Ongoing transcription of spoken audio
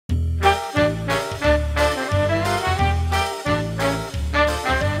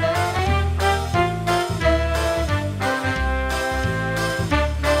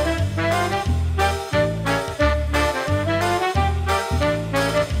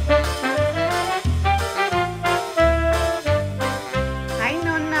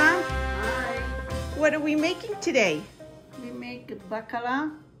today? We make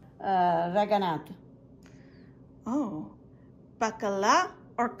Baccala Arracanato. Oh, Baccala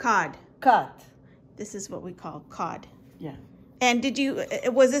or cod? Cod. This is what we call cod. Yeah. And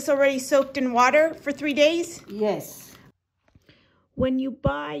was this already soaked in water for 3 days? Yes. When you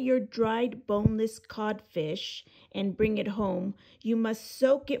buy your dried boneless codfish and bring it home, you must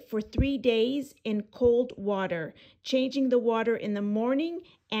soak it for 3 days in cold water, changing the water in the morning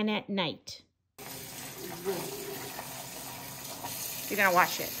and at night. You're going to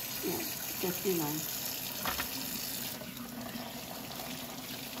wash it? Yeah, just be nice.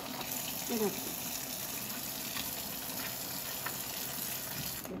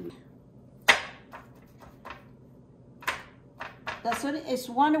 That's what it's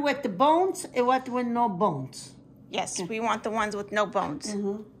one with the bones and one with no bones. Yes, we want the ones with no bones.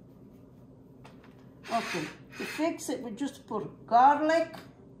 Mm-hmm. Okay, to fix it, we just put garlic,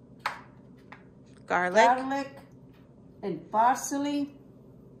 and parsley,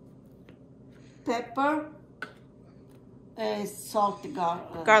 pepper, salt.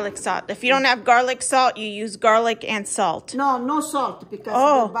 Garlic salt. If you don't have garlic salt, you use garlic and salt. No salt because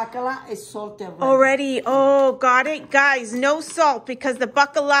the bacala is salty already. Oh, got it, guys. No salt because the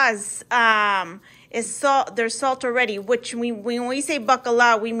bacala's is salt. There's salt already. Which when we say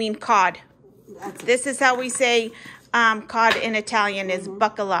bacala, we mean cod. This is how we say cod in Italian is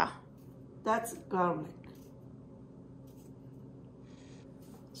bacala. That's garlic.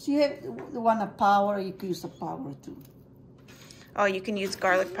 So you have the one of power. You can use the power too. Oh, you can use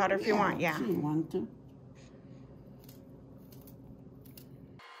garlic powder if you want, yeah. If you want to.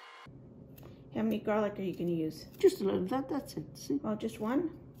 How many garlic are you going to use? Just a little, that's it, see? Oh, just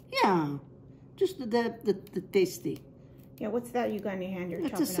one? Yeah, just the tasty. Yeah, what's that you got in your hand you're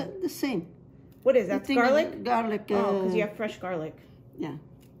chopping up? The same. What is that, garlic? Garlic. Oh, because you have fresh garlic. Yeah.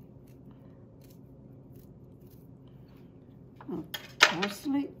 Oh,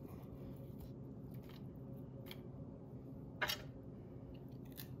 parsley.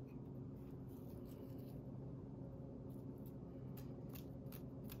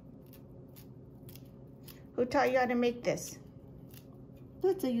 Who taught you how to make this?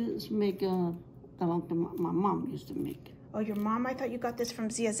 That I used to make, my mom used to make. Oh, your mom? I thought you got this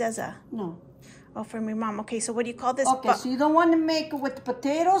from Zia Zeza. No. Oh, from your mom. Okay, so what do you call this? Okay, so you don't want to make it with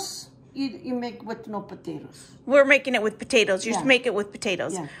potatoes? You make with no potatoes. We're making it with potatoes. You just make it with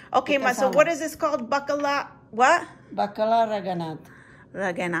potatoes. Yeah. Okay, Ma, so what is this called? Baccala, what? Baccala Arracanato.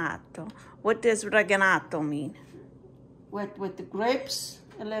 Arracanato. What does arracanato mean? With the grapes,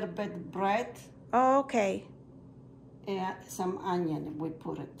 a little bit of bread. Oh, okay. And some onion, we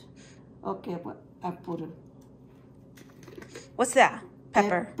put it. Okay, but I put it. What's that?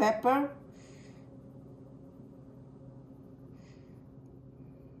 Pepper. Pepper.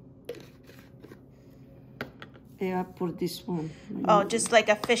 Yeah, I put this one. Oh, just like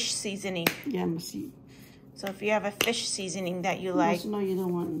a fish seasoning. Yeah, I see. So if you have a fish seasoning that you like. No, you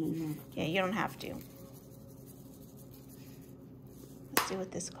don't want it. Yeah, you don't have to. Let's see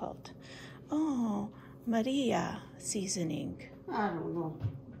what this is called. Oh, Maria seasoning. I don't know.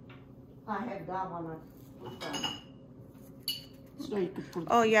 I had that one. So you could put.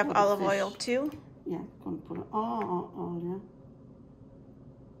 Oh, you have olive oil too? Yeah, gonna put it. Oh, yeah.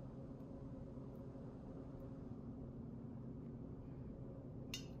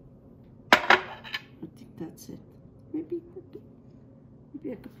 I think that's it. Maybe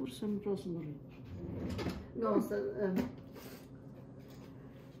I could put some rosemary. No, it's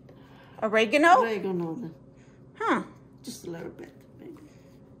oregano? Oregano. Huh. Just a little bit, maybe.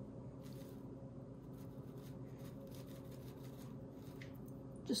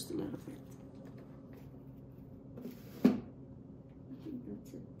 Just a little bit. I think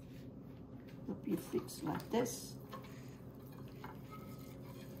that's it. Hope you fix like this.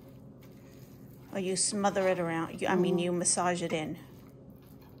 Oh, you smother it around. I mean, you massage it in.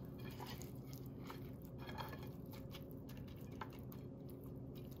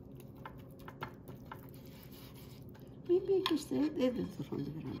 Maybe just edit it from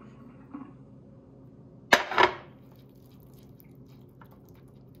the ground.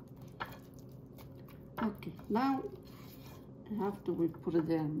 Okay, now after we put it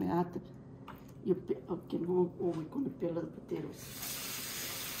there, okay, we're going to peel the potatoes.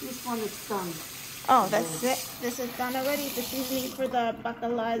 This one is done. Oh, that's it. This is done already. The seasoning for the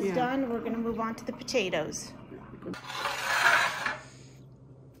bacala is done. We're going to move on to the potatoes.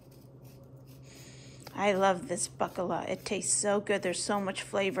 I love this bacala. It tastes so good. There's so much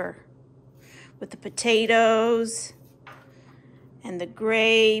flavor with the potatoes and the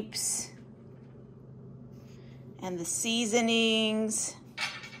grapes and the seasonings.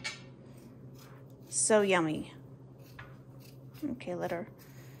 So yummy. Okay, let her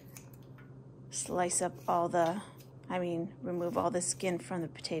slice up all the, remove all the skin from the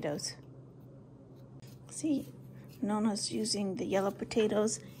potatoes. See, Nonna's using the yellow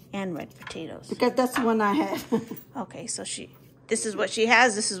potatoes and red potatoes. Because that's the one I had. Okay, so this is what she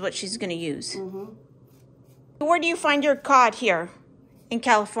has, this is what she's gonna use. Where do you find your cod here in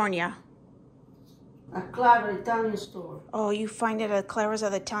California? At Clove Italian store. Oh, you find it at Clara's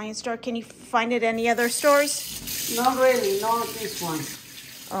at the Italian store? Can you find it at any other stores? Not really, not this one.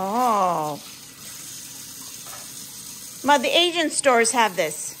 Oh. The Asian stores have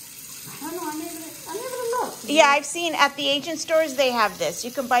this. I don't know, I never looked. Yeah, I've seen at the Asian stores they have this.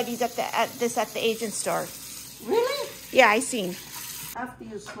 You can buy these at the Asian store. Really? Yeah, I seen. After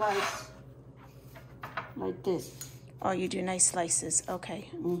you slice like this. Oh, you do nice slices. Okay.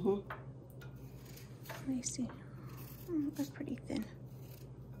 Let me see. They're pretty thin.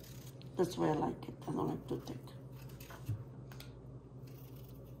 That's why I like it. I don't like too thick.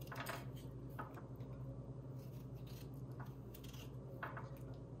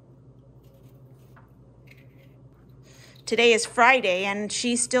 Today is Friday, and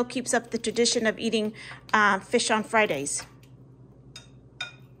she still keeps up the tradition of eating fish on Fridays. I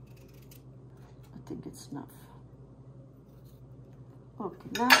think it's enough. Okay,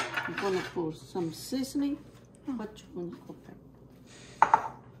 now I'm gonna pour some seasoning. What you want to put?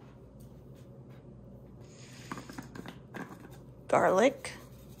 Garlic,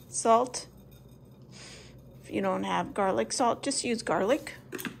 salt. If you don't have garlic salt, just use garlic.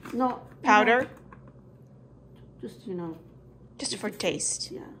 No. Powder. Just, Just for taste.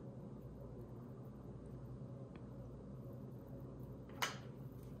 Yeah.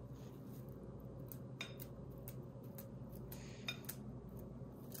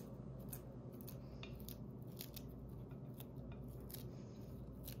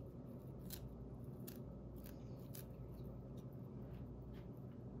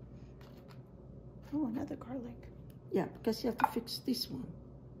 Oh, another garlic. Yeah, because you have to fix this one.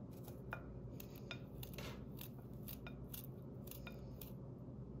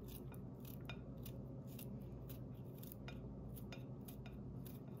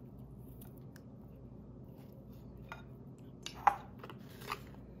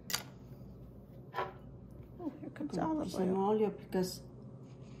 Oh, here comes olive Some oil. oil because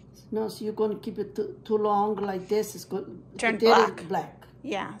so you're going to keep it too long like this. It's going to Turn black.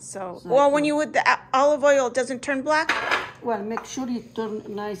 Yeah, so well, when you with the olive oil, it doesn't turn black? Well, make sure you turn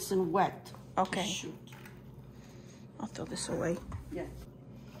nice and wet. Okay. Shoot. I'll throw this away. Yeah.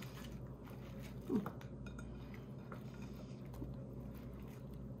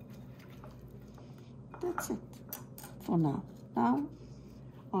 That's it for now. Now,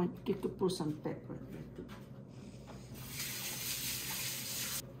 you could put some pepper there too.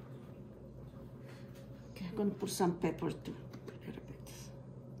 Okay, I'm going to put some pepper too. A little bit.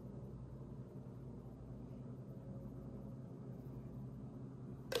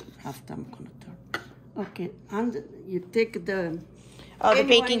 After I'm going to turn. Okay, and you take the... Oh, the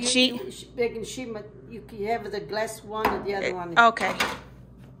baking sheet? Baking sheet, but you can have the glass one and the other one. Okay.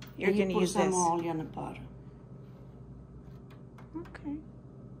 You're going to use this. this. Put some oil on the bottom. Okay.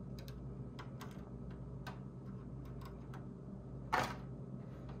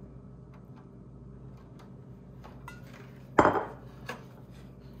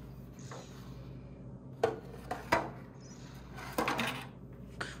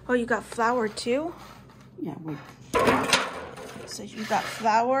 Oh, you got flour too? Yeah, wait. So you got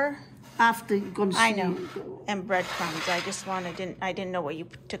flour. After you're gonna see. I know. And breadcrumbs. I just I didn't know what you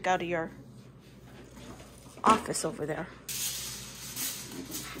took out of your office over there.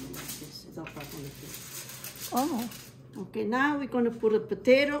 Oh. Okay, now we're gonna put a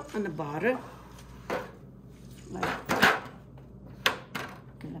potato and the butter. Like.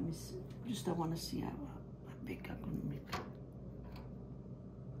 Okay, let me see. Just I wanna see how big I'm gonna make it.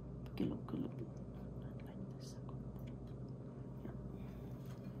 Okay, look.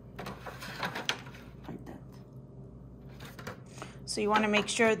 Like that. So you want to make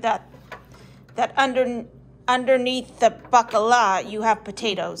sure that underneath the baccala you have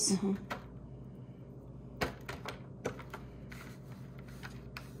potatoes. Mm-hmm.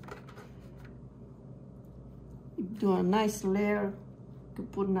 Do a nice layer. You can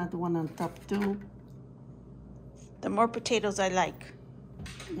put another one on top too. The more potatoes I like.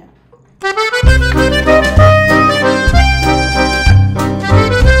 Yeah.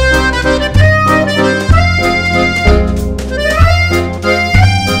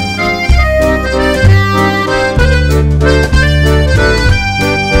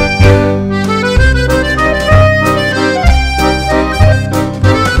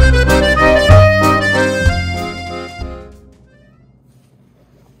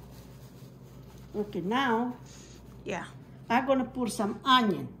 I'm gonna put some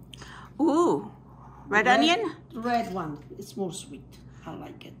onion. Ooh, red onion? Red one. It's more sweet. I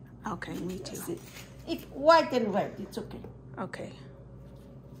like it. Okay, me too. That's it. If white and red, it's okay. Okay.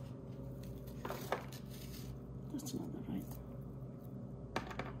 That's not right.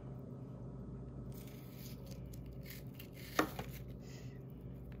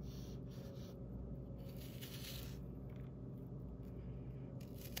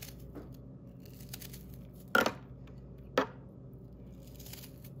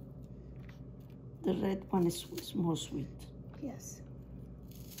 The red one is more sweet. Yes.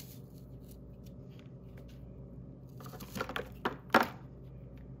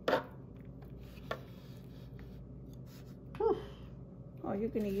 Oh, you're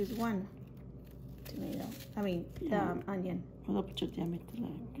going to use one tomato. I mean, onion. Ma dopo cerchiamo di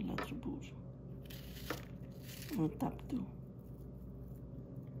mettere l'altro burro. On top too.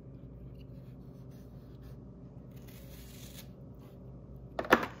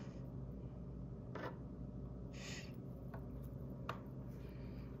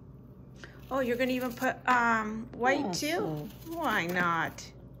 Oh, you're going to even put white Yes, too? Why not?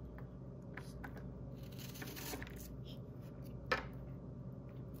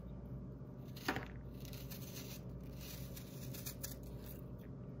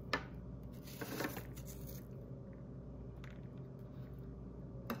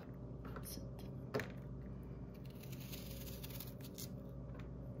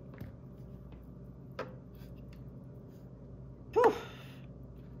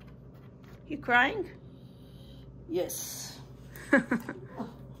 You crying? Yes. Okay.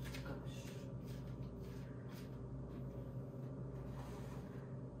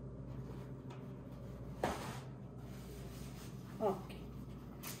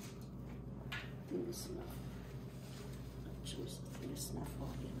 This enough. Choose this enough for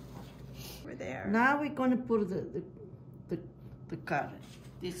you. We're there. Now we're gonna put the carrot.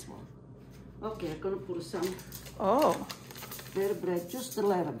 This one. Okay, I'm gonna put some Oh, little bread, just a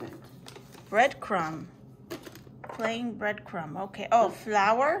little bit. breadcrumb. Plain breadcrumb. Okay. Oh,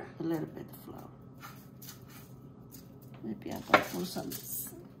 flour? A little bit of flour. Maybe I'm gonna put some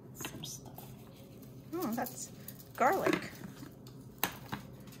stuff. Oh, that's garlic.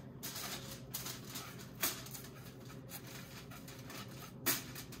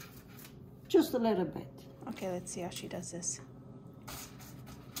 Just a little bit. Okay, let's see how she does this.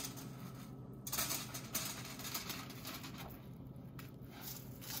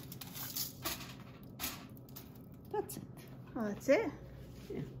 That's it. Oh, that's it?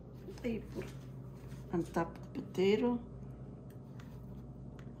 Yeah. There you put on top the potato.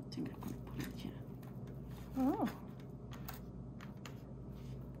 I think I'm gonna put it here. Oh.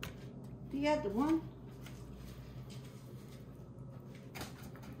 The other one.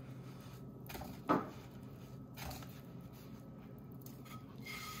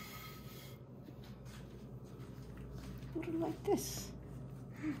 Put it like this.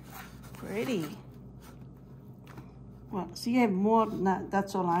 Pretty. Well, see, you have more than that.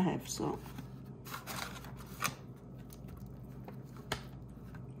 That's all I have, so.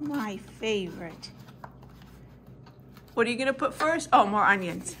 My favorite. What are you gonna put first? Oh, more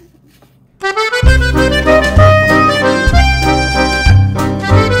onions.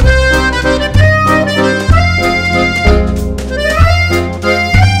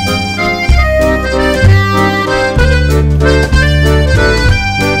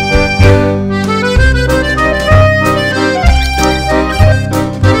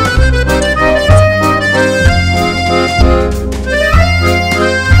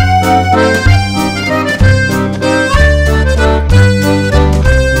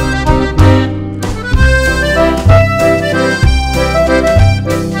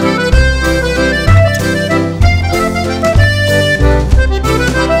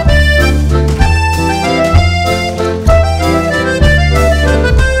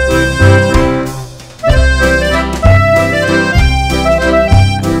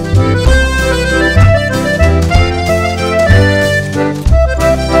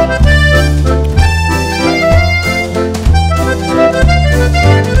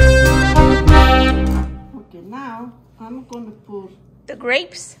 I'm gonna put The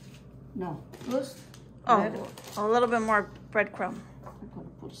grapes? no first. Oh, a little bit more breadcrumb. I'm gonna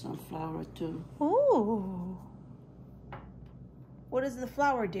put some flour too. Ooh. What does the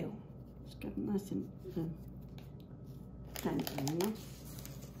flour do? It's got nice and tender, you know.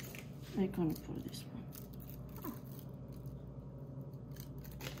 I'm gonna put this one.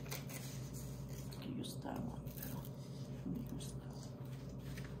 I can use that one. Let me use that.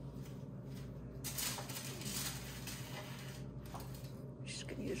 Just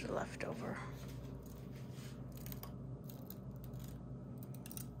gonna use the leftover.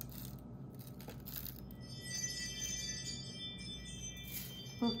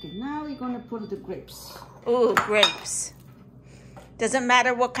 Okay, now we're gonna put the grapes. Ooh, grapes. Doesn't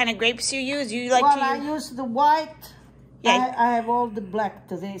matter what kind of grapes you use. You like well, to I use the white. Yeah. I have all the black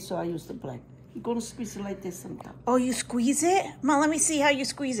today, so I use the black. You're gonna squeeze it like this sometimes. Oh, you squeeze it? Mom, let me see how you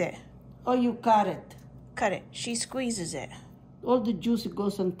squeeze it. Oh, you cut it. Cut it. She squeezes it. All the juice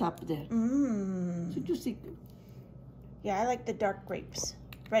goes on top there. Mmm. So you see. Yeah, I like the dark grapes.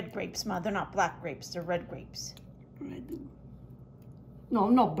 Red grapes, Ma. They're not black grapes. They're red grapes. Red. No,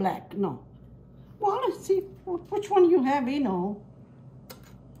 not black. No. Well, let's see which one you have. You know.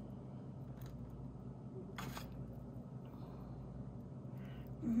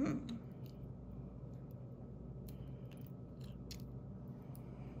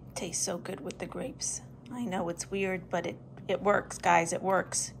 Tastes so good with the grapes. I know it's weird, but it works, guys. It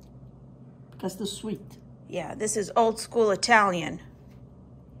works. Because the sweet. Yeah, this is old school Italian.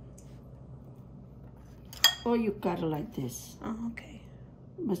 Or you cut it like this. Oh, okay.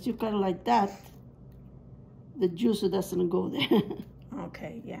 But you cut it like that, the juice doesn't go there.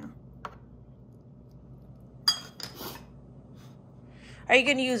 Okay, yeah. Are you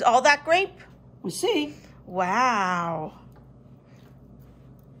going to use all that grape? We see. Wow.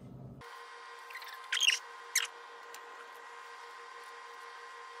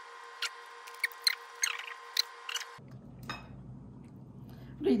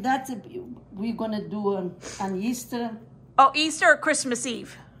 That's we're gonna do on Easter. Oh, Easter or Christmas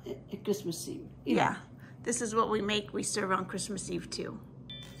Eve? Christmas Eve. Yeah. This is what we make. We serve on Christmas Eve too.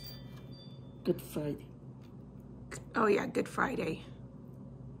 Good Friday. Oh yeah, Good Friday.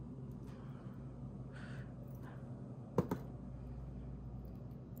 I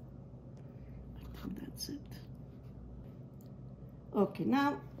think that's it. Okay,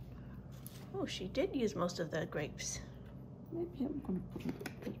 now. Oh, she did use most of the grapes. Maybe I'm gonna put a little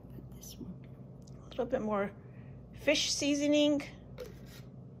bit this one. A little bit more fish seasoning.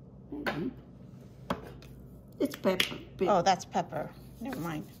 Maybe. It's pepper. Oh, that's pepper. Never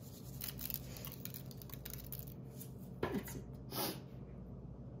mind. That's it.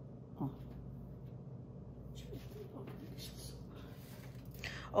 Oh.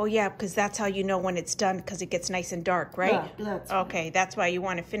 Oh yeah, because that's how you know when it's done, because it gets nice and dark, right? Yeah, that's okay. That's why you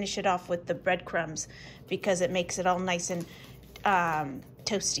want to finish it off with the breadcrumbs, because it makes it all nice and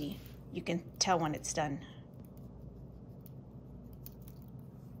toasty. You can tell when it's done.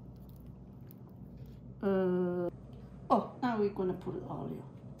 Oh, now we're gonna put oil.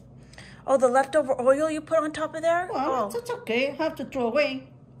 Oh, the leftover oil you put on top of there? Well, oh. that's okay. I have to throw away.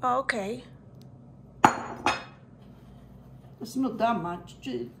 Oh, okay. It's not that much.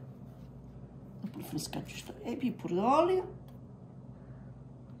 Per fresca giusto. E poi pure l'olio.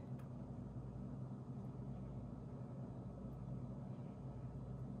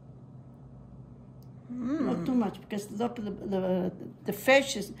 Not too much, because the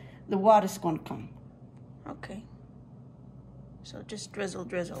fish is, the water is going to come. Okay. So just drizzle,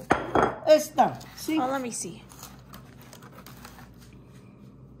 drizzle. It's done. See? Oh, let me see.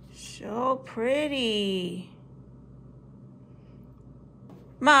 So pretty.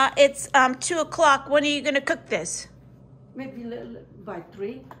 Ma, it's 2 o'clock. When are you going to cook this? Maybe by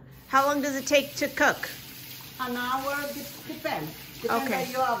 3. How long does it take to cook? An hour, depends. Depends Okay.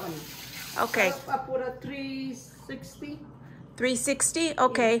 on your oven. Okay. I put a 360. 360?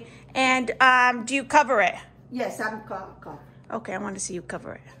 Okay. And do you cover it? Yes, I'm covered. Okay, I want to see you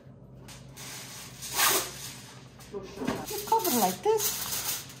cover it. You cover it like this.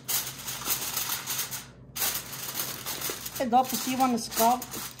 E dopo se you want to scald,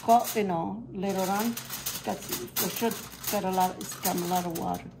 you know, later on, you should get a lot, scum a lot of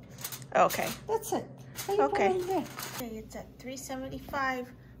water. Okay. That's it. And you Okay. put it in there. Okay, it's at 375.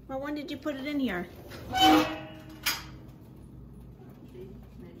 Well, when did you put it in here?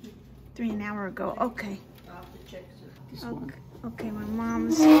 3 hours ago. Okay. I have to check this one. Okay, my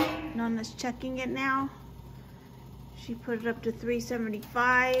mom's, Nonna's checking it now. She put it up to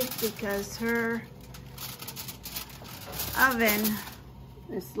 375 because her oven.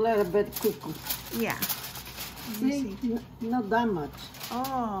 It's a little bit cooking. Yeah. See, not that much.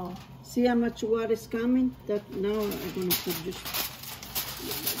 Oh. See how much water is coming? That now I'm gonna put just.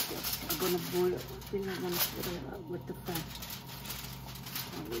 I'm gonna boil it. I think I'm gonna put it with the fan.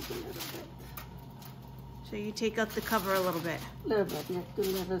 A little bit. So you take out the cover a little bit. A little bit. You have to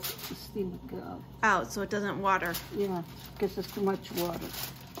let the steam go out. Out so it doesn't water. Yeah, because there's too much water.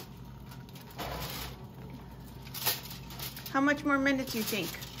 How much more minutes you think?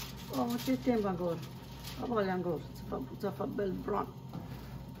 Oh, quanto tempo ancora? Ma voglio ancora, si fa bel brown.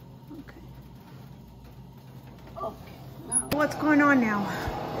 Okay. Okay, now. What's going on now?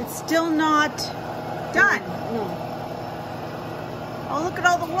 It's still not done. No. Oh, look at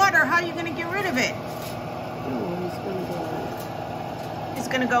all the water. How are you going to get rid of it? Oh, it's gonna go away. It's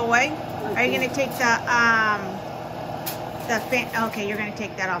going to go away? Are you going to take the fan? Okay, you're going to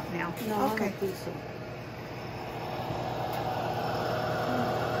take that off now. No, okay. I don't think so.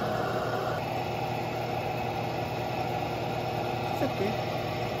 It's okay.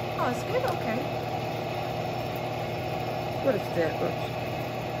 Oh, it's good? Okay. What is that?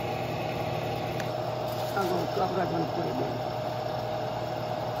 I'm gonna put it in.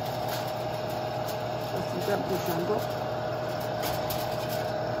 Así está empezando.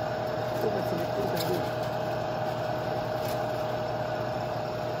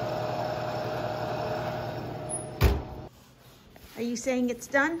 Are you saying it's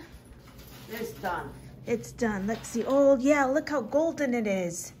done? It's done. It's done. Let's see. Oh, yeah, look how golden it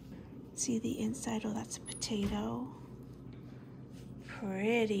is. See the inside? Oh, that's a potato.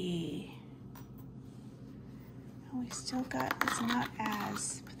 Pretty. And we still got, it's not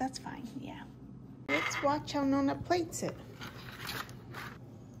as, but that's fine, yeah. Let's watch how Nonna plates it.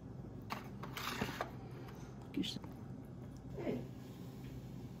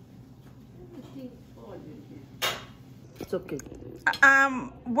 It's okay.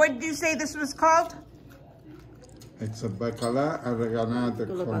 What did you say this was called? It's a baccala arracanato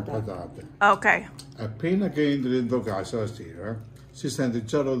con patate. Okay. Appena che entri dentro casa la sera, si sente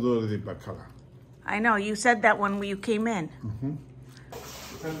già l'odore di baccalà. I know, you said that when you came in.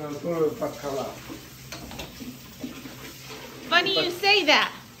 Si sente l'odore di baccalà. Funny you say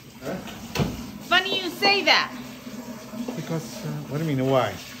that. Eh? Funny you say that. Because, what do you mean,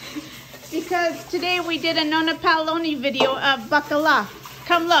 why? Because today we did a Nonna Paolone video of baccala.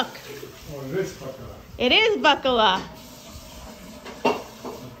 Come look. Oh, it is baccalà. It is baccala.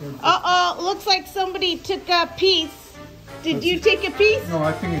 Uh-oh, looks like somebody took a piece. Did you take a piece? No,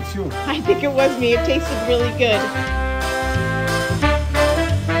 I think it's you. I think it was me. It tasted really good.